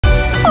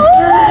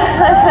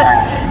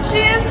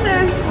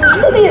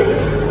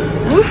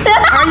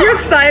Are you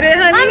excited,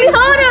 honey?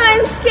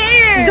 I'm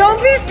scared.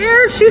 Don't be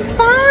scared. She's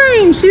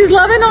fine. She's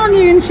loving on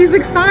you and she's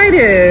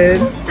excited.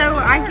 So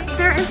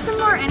there is some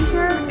more in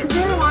here. Is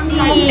there a long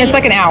time? It's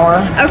like an hour.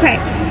 Okay.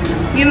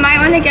 You might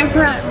want to give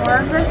her more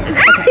of this.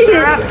 It's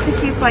syrup to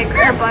keep like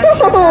her blood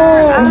sugar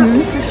up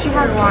because she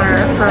had water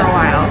for a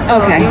while.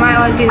 So Okay. you might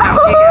want to do that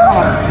when you get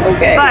home.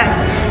 Okay. But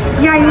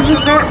yeah, you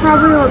just that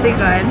probably will be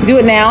good. Do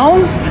it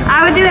now?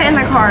 I would do it in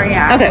the car,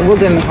 yeah. Okay, we'll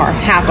do it in the car.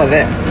 Half of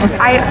it. Okay.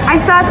 I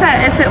thought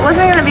that if it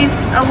wasn't gonna be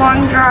a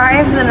long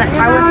drive, then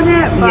I would do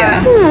it. But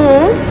Yeah.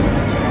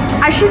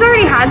 she's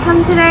already had some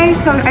today,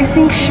 so I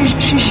think she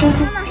should.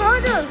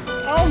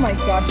 Oh my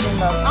gosh,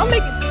 I'll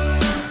make it.